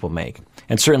that people make.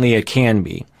 And certainly it can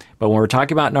be. But when we're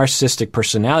talking about narcissistic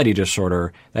personality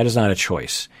disorder, that is not a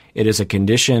choice. It is a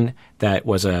condition that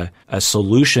was a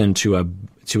solution to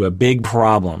a big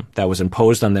problem that was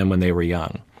imposed on them when they were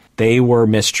young. They were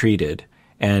mistreated,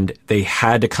 and they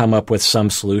had to come up with some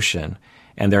solution.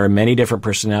 And there are many different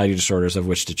personality disorders of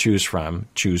which to choose from,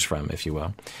 if you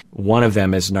will. One of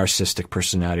them is narcissistic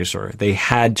personality disorder. They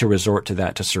had to resort to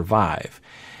that to survive.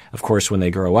 Of course, when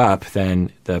they grow up,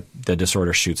 then the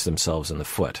disorder shoots themselves in the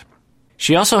foot.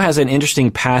 She also has an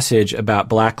interesting passage about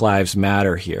Black Lives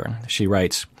Matter here. She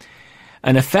writes,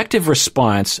 an effective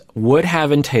response would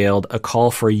have entailed a call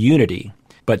for unity,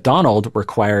 but Donald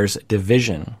requires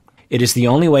division. It is the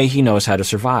only way he knows how to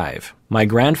survive. My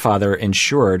grandfather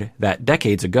ensured that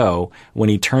decades ago when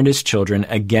he turned his children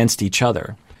against each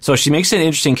other. So she makes an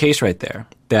interesting case right there,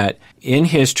 that in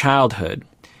his childhood,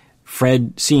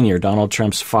 Fred Sr., Donald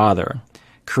Trump's father,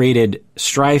 created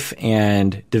strife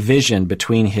and division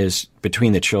between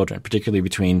the children, particularly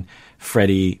between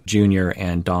Freddie Jr.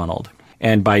 and Donald.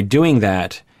 And by doing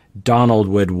that, Donald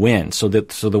would win. So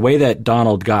the way that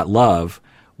Donald got love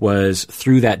was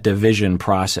through that division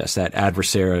process, that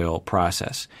adversarial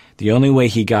process. The only way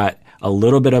he got a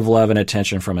little bit of love and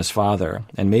attention from his father,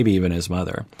 and maybe even his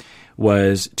mother,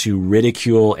 was to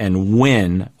ridicule and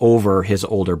win over his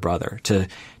older brother,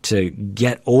 to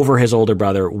get over his older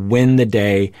brother, win the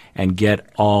day, and get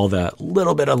all the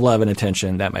little bit of love and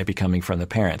attention that might be coming from the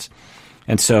parents.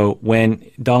 And so when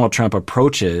Donald Trump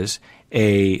approaches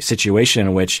a situation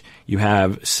in which you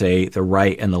have, say, the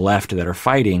right and the left that are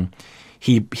fighting,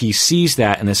 he sees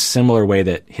that in a similar way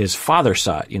that his father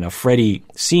saw it. Freddie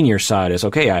Sr. saw it as,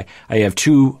 okay, I have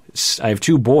two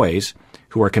boys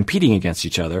who are competing against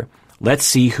each other. Let's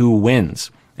see who wins.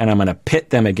 And I'm going to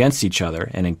pit them against each other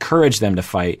and encourage them to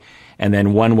fight, and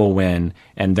then one will win,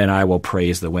 and then I will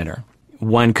praise the winner.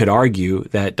 One could argue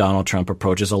that Donald Trump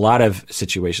approaches a lot of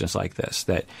situations like this,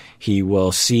 that he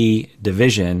will see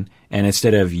division, and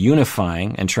instead of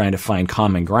unifying and trying to find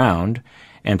common ground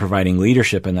and providing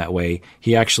leadership in that way,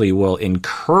 he actually will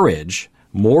encourage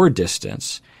more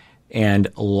distance and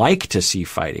like to see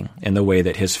fighting in the way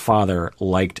that his father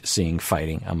liked seeing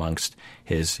fighting amongst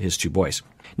his two boys.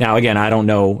 Now, again, I don't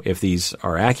know if these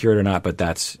are accurate or not, but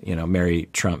that's, Mary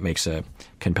Trump makes a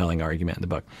compelling argument in the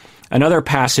book. Another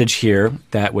passage here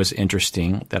that was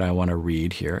interesting that I want to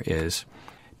read here is,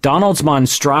 Donald's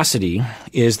monstrosity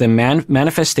is the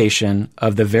manifestation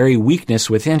of the very weakness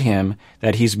within him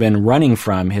that he's been running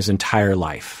from his entire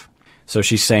life. So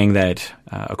she's saying that,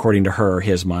 according to her,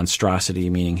 his monstrosity,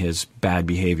 meaning his bad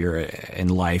behavior in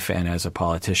life and as a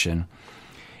politician,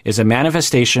 is a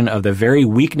manifestation of the very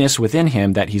weakness within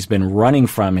him that he's been running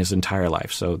from his entire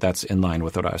life. So that's in line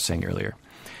with what I was saying earlier.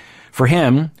 For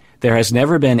him, there has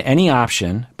never been any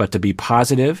option but to be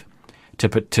positive, to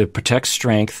protect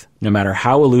strength, no matter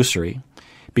how illusory,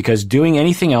 because doing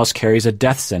anything else carries a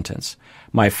death sentence.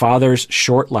 My father's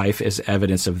short life is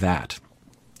evidence of that.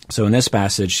 So in this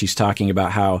passage, she's talking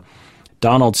about how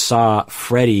Donald saw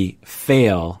Freddie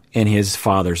fail in his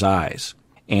father's eyes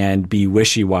and be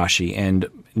wishy-washy and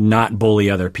not bully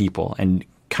other people and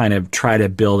kind of try to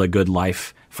build a good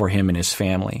life for him and his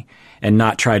family and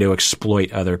not try to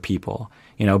exploit other people.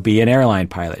 Be an airline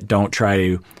pilot. Don't try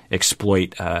to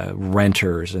exploit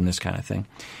renters and this kind of thing.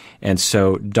 And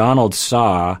so Donald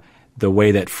saw the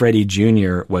way that Freddie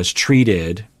Jr. was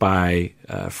treated by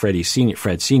Fred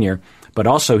Sr., but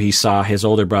also he saw his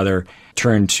older brother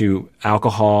turn to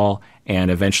alcohol and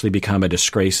eventually become a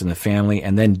disgrace in the family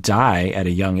and then die at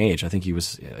a young age. I think he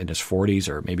was in his 40s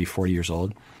or maybe 40 years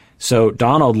old. So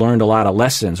Donald learned a lot of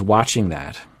lessons watching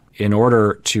that. In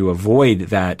order to avoid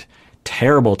that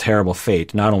terrible, terrible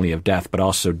fate, not only of death, but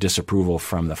also disapproval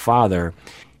from the father,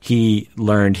 he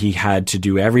learned he had to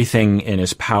do everything in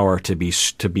his power to be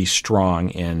strong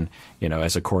in,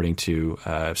 as according to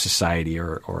society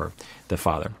or the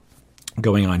father.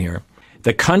 Going on here.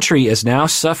 The country is now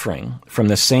suffering from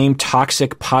the same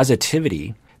toxic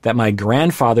positivity that my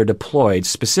grandfather deployed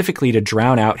specifically to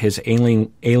drown out his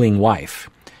ailing wife,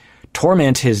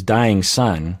 torment his dying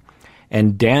son,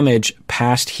 and damage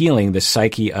past healing the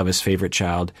psyche of his favorite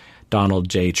child, Donald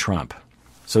J. Trump.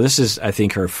 So this is, I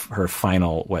think, her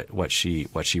final what she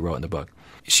wrote in the book.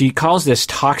 She calls this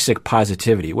toxic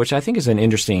positivity, which I think is an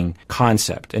interesting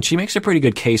concept, and she makes a pretty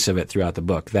good case of it throughout the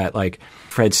book. That like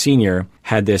Fred Sr.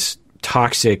 had this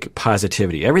toxic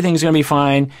positivity. Everything's going to be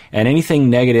fine, and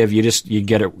anything negative you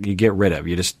get rid of.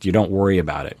 You don't worry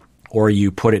about it, or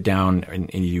you put it down and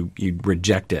you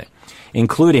reject it,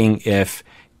 including if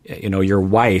your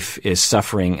wife is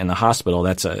suffering in the hospital.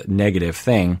 That's a negative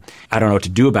thing. I don't know what to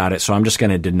do about it, so I'm just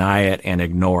going to deny it and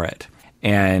ignore it.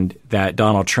 And that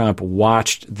Donald Trump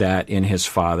watched that in his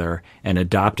father and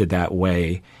adopted that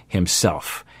way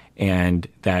himself. And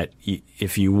that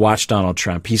if you watch Donald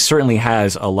Trump, he certainly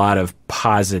has a lot of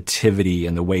positivity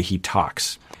in the way he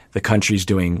talks. The country's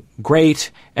doing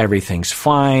great. Everything's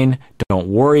fine. Don't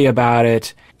worry about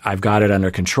it. I've got it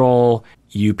under control.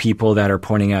 You people that are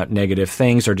pointing out negative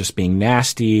things are just being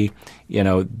nasty,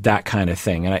 that kind of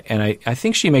thing. And I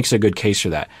think she makes a good case for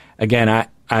that. Again,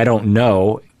 I don't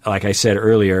know. Like I said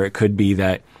earlier, it could be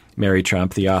that Mary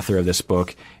Trump, the author of this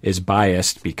book, is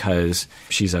biased because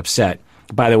she's upset.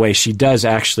 By the way, she does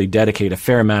actually dedicate a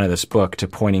fair amount of this book to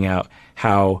pointing out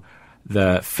how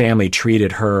the family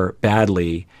treated her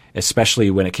badly,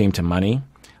 especially when it came to money.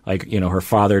 Like, her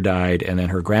father died and then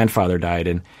her grandfather died,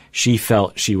 and she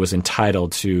felt she was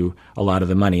entitled to a lot of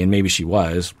the money, and maybe she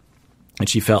was. And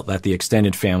she felt that the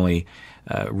extended family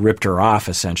ripped her off,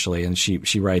 essentially, and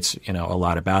she writes, a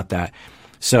lot about that.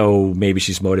 So maybe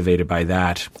she's motivated by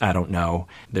that. I don't know.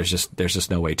 There's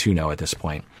just no way to know at this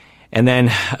point. And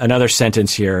then another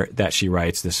sentence here that she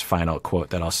writes, this final quote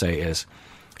that I'll say is,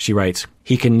 she writes,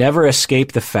 "He can never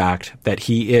escape the fact that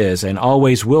he is and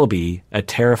always will be a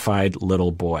terrified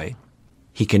little boy."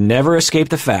 He can never escape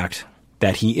the fact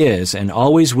that he is and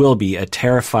always will be a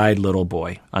terrified little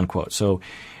boy, unquote. So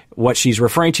what she's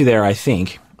referring to there, I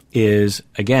think, is,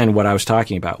 again, what I was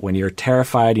talking about. When you're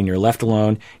terrified and you're left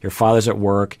alone, your father's at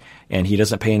work and he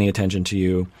doesn't pay any attention to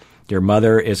you, your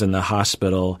mother is in the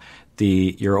hospital,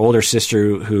 your older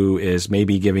sister who is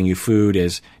maybe giving you food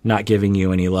is not giving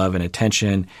you any love and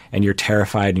attention, and you're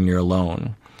terrified and you're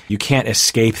alone. You can't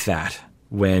escape that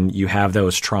when you have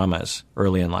those traumas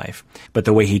early in life. But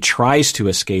the way he tries to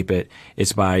escape it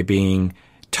is by being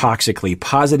toxically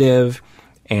positive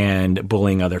and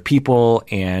bullying other people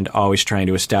and always trying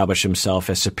to establish himself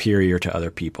as superior to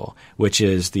other people, which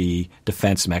is the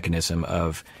defense mechanism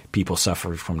of people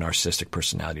suffering from narcissistic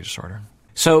personality disorder.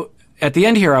 So at the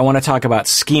end here, I want to talk about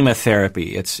schema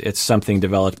therapy. It's something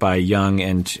developed by Jung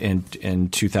in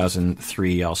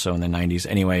 2003, also in the 90s.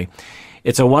 Anyway,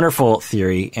 it's a wonderful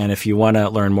theory, and if you want to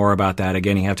learn more about that,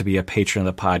 again, you have to be a patron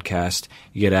of the podcast.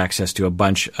 You get access to a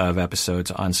bunch of episodes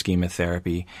on schema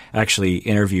therapy. I actually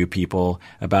interview people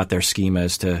about their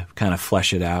schemas to kind of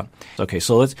flesh it out. Okay,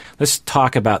 so let's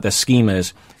talk about the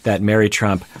schemas that Mary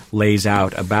Trump lays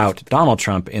out about Donald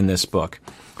Trump in this book.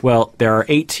 Well, there are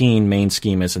 18 main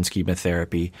schemas in schema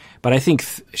therapy, but I think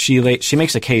she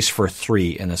makes a case for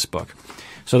 3 in this book.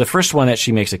 So the first one that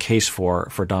she makes a case for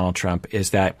Donald Trump is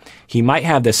that he might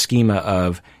have this schema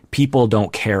of people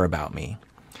don't care about me.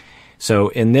 So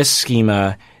in this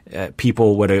schema,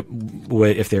 people would,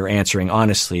 if they were answering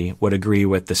honestly, would agree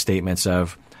with the statements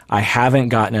of, I haven't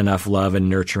gotten enough love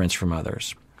and nurturance from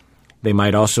others. They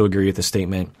might also agree with the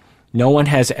statement, no one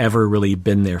has ever really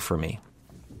been there for me.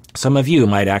 Some of you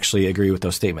might actually agree with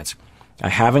those statements. I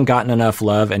haven't gotten enough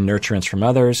love and nurturance from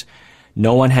others.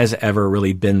 No one has ever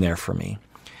really been there for me.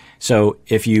 So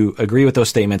if you agree with those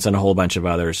statements and a whole bunch of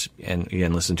others, and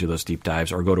again, listen to those deep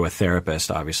dives or go to a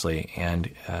therapist, obviously, and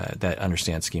that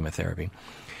understands schema therapy.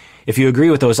 If you agree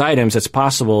with those items, it's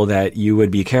possible that you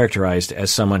would be characterized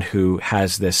as someone who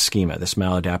has this schema, this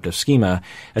maladaptive schema.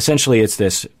 Essentially, it's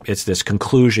this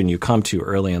conclusion you come to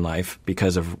early in life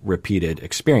because of repeated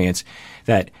experience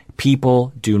that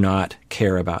people do not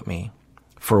care about me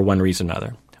for one reason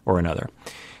or another.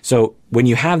 So when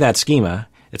you have that schema,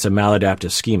 it's a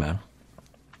maladaptive schema,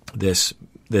 this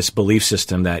belief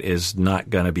system that is not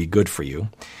going to be good for you.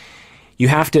 You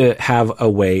have to have a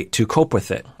way to cope with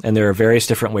it, and there are various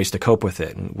different ways to cope with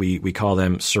it. And we call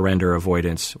them surrender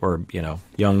avoidance, or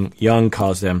Jung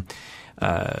calls them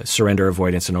surrender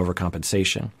avoidance and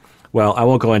overcompensation. Well, I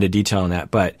won't go into detail on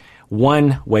that, but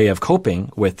one way of coping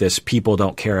with this people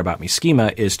don't care about me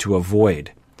schema is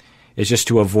just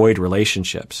to avoid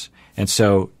relationships. And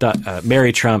so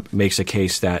Mary Trump makes a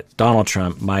case that Donald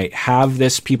Trump might have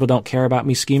this people don't care about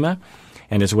me schema,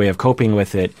 and his way of coping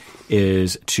with it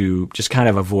is to just kind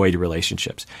of avoid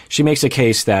relationships. She makes a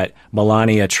case that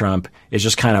Melania Trump is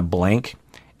just kind of blank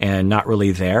and not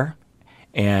really there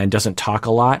and doesn't talk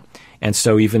a lot. And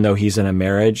so even though he's in a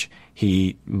marriage,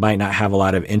 he might not have a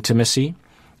lot of intimacy,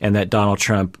 and that Donald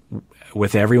Trump,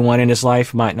 with everyone in his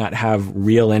life, might not have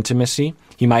real intimacy.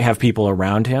 He might have people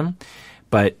around him,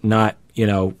 but not,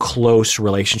 close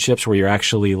relationships where you're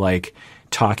actually like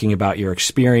talking about your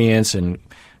experience and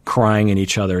crying in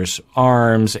each other's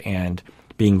arms and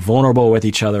being vulnerable with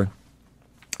each other.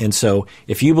 And so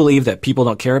if you believe that people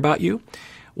don't care about you,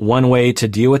 one way to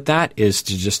deal with that is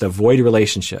to just avoid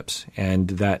relationships. And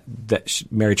that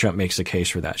Mary Trump makes a case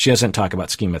for that. She doesn't talk about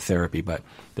schema therapy, but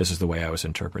this is the way I was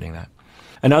interpreting that.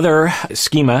 Another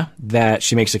schema that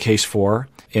she makes a case for,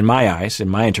 in my eyes, in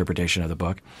my interpretation of the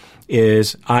book,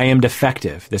 is I am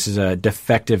defective. This is a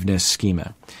defectiveness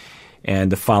schema.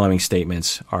 And the following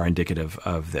statements are indicative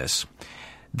of this.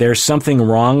 There's something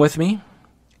wrong with me,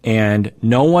 and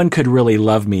no one could really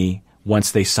love me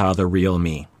once they saw the real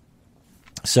me.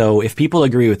 So if people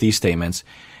agree with these statements,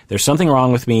 there's something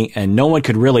wrong with me, and no one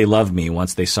could really love me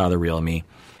once they saw the real me.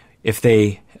 If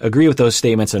they agree with those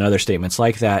statements and other statements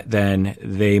like that, then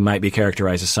they might be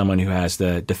characterized as someone who has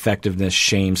the defectiveness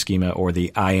shame schema or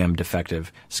the I am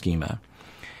defective schema.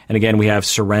 And again, we have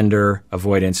surrender,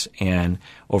 avoidance, and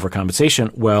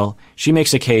overcompensation. Well, she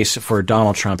makes a case for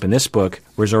Donald Trump in this book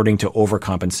resorting to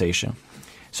overcompensation.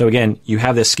 So again, you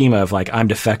have this schema of like, I'm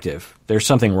defective. There's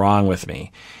something wrong with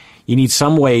me. You need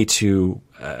some way to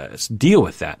deal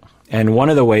with that. And one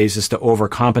of the ways is to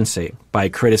overcompensate by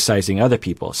criticizing other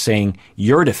people, saying,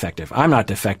 you're defective. I'm not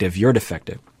defective. You're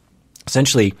defective.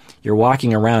 Essentially, you're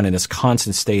walking around in this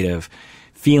constant state of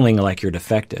feeling like you're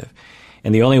defective.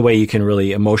 And the only way you can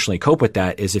really emotionally cope with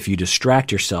that is if you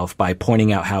distract yourself by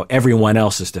pointing out how everyone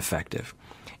else is defective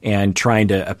and trying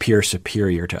to appear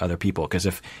superior to other people. Because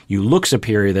if you look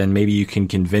superior, then maybe you can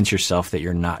convince yourself that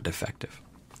you're not defective.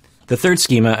 The third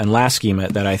schema and last schema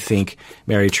that I think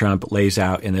Mary Trump lays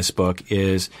out in this book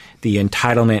is the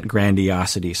entitlement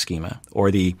grandiosity schema,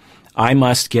 or the I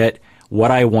must get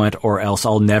what I want or else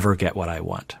I'll never get what I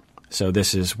want. So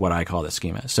this is what I call the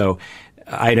schema. So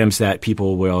items that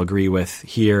people will agree with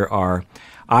here are,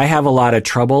 I have a lot of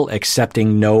trouble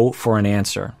accepting no for an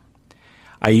answer.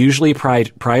 I usually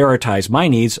prioritize my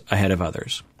needs ahead of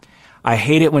others. I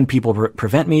hate it when people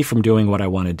prevent me from doing what I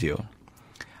want to do.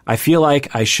 I feel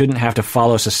like I shouldn't have to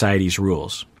follow society's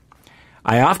rules.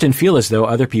 I often feel as though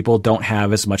other people don't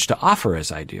have as much to offer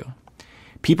as I do.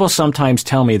 People sometimes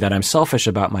tell me that I'm selfish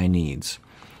about my needs.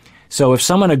 So if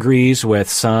someone agrees with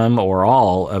some or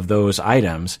all of those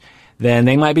items, then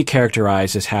they might be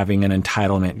characterized as having an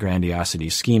entitlement grandiosity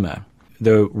schema.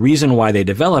 The reason why they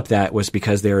developed that was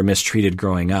because they were mistreated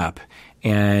growing up.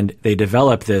 And they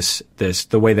developed this,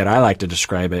 the way that I like to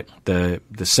describe it, the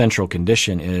central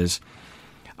condition is,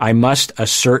 I must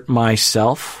assert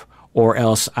myself or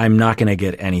else I'm not going to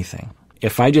get anything.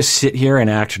 If I just sit here and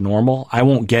act normal, I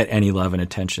won't get any love and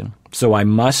attention. So I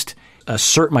must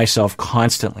assert myself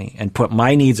constantly and put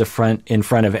my needs in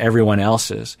front of everyone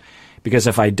else's. Because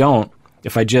if I don't,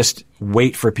 if I just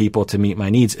wait for people to meet my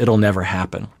needs, it'll never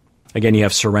happen. Again, you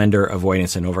have surrender,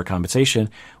 avoidance, and overcompensation.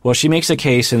 Well, she makes a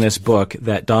case in this book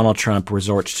that Donald Trump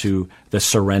resorts to the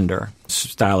surrender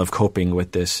style of coping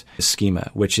with this schema,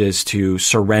 which is to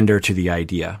surrender to the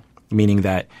idea, meaning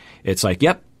that it's like,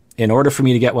 yep, in order for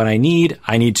me to get what I need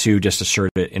to just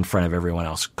assert it in front of everyone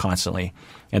else constantly.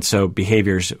 And so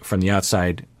behaviors from the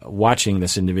outside watching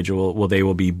this individual, well, they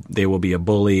will be a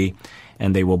bully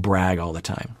and they will brag all the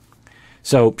time.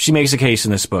 So she makes a case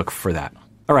in this book for that.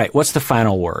 All right, what's the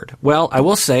final word? Well, I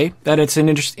will say that it's an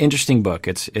interesting book.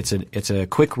 It's a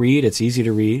quick read. It's easy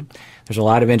to read. There's a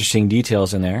lot of interesting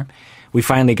details in there. We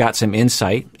finally got some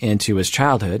insight into his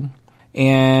childhood.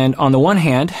 And on the one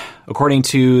hand, according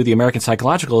to the American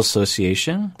Psychological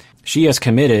Association, she has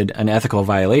committed an ethical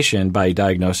violation by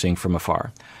diagnosing from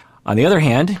afar. On the other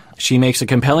hand, she makes a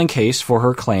compelling case for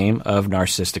her claim of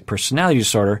narcissistic personality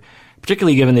disorder,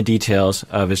 particularly given the details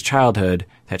of his childhood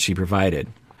that she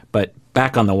provided. But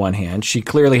back on the one hand, she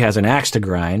clearly has an axe to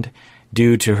grind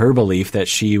due to her belief that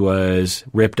she was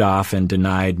ripped off and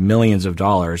denied millions of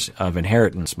dollars of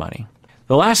inheritance money.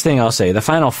 The last thing I'll say, the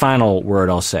final word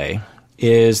I'll say,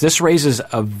 is this raises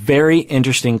a very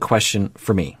interesting question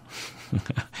for me,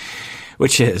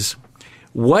 which is,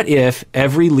 what if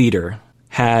every leader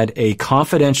had a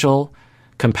confidential,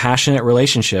 compassionate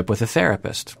relationship with a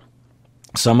therapist,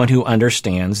 someone who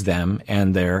understands them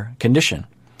and their condition?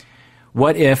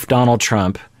 What if Donald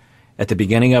Trump, at the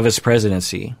beginning of his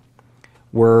presidency,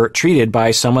 were treated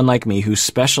by someone like me who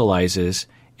specializes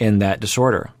in that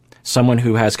disorder, someone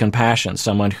who has compassion,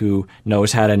 someone who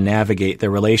knows how to navigate the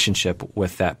relationship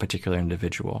with that particular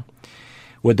individual?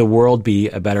 Would the world be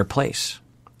a better place?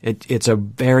 It's a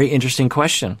very interesting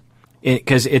question,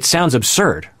 because it sounds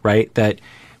absurd, right, that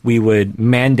we would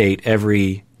mandate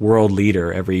every world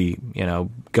leader, every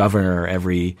governor,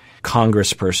 every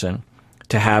congressperson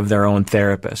to have their own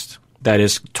therapist that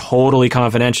is totally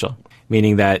confidential,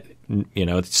 meaning that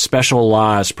special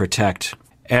laws protect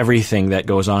everything that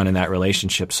goes on in that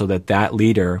relationship so that that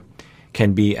leader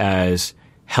can be as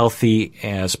healthy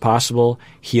as possible,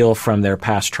 heal from their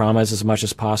past traumas as much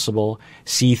as possible,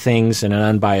 see things in an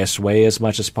unbiased way as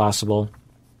much as possible,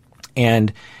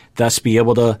 and thus be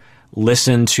able to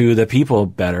listen to the people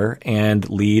better and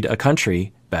lead a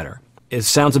country better. It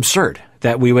sounds absurd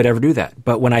that we would ever do that.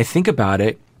 But when I think about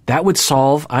it, that would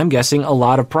solve, I'm guessing, a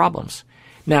lot of problems.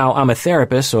 Now, I'm a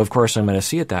therapist, so of course I'm going to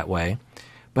see it that way.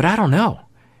 But I don't know.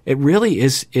 It really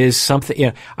is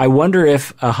something. I wonder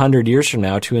if 100 years from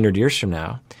now, 200 years from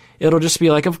now, it'll just be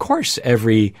like, of course,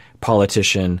 every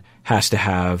politician has to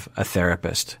have a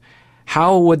therapist.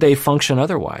 How would they function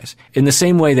otherwise? In the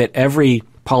same way that every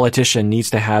politician needs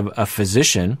to have a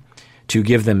physician to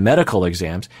give them medical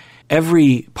exams,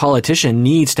 every politician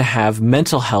needs to have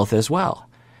mental health as well.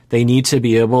 They need to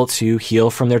be able to heal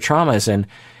from their traumas and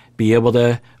be able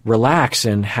to relax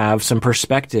and have some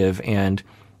perspective and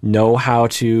know how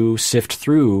to sift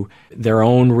through their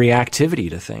own reactivity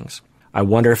to things. I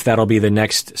wonder if that'll be the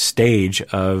next stage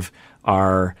of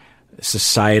our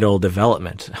societal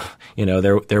development.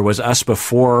 There was us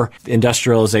before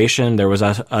industrialization. There was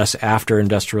us after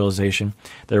industrialization.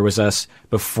 There was us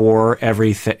before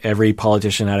every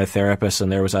politician had a therapist,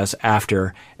 and there was us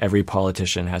after every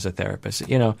politician has a therapist.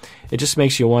 It just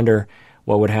makes you wonder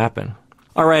what would happen.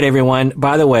 All right, everyone.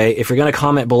 By the way, if you're going to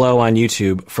comment below on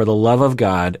YouTube, for the love of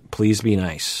God, please be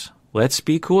nice. Let's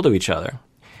be cool to each other.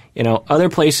 Other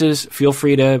places, feel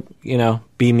free to,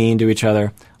 be mean to each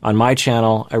other. On my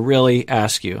channel, I really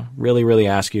ask you, really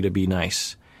ask you to be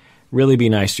nice. Really be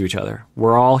nice to each other.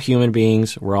 We're all human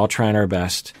beings. We're all trying our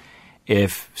best.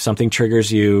 If something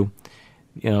triggers you,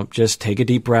 just take a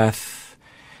deep breath.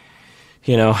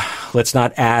 Let's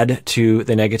not add to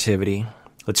the negativity.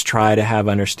 Let's try to have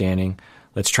understanding.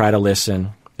 Let's try to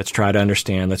listen. Let's try to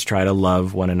understand. Let's try to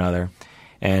love one another.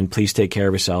 And please take care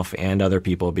of yourself and other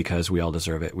people because we all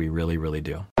deserve it. We really, really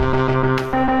do.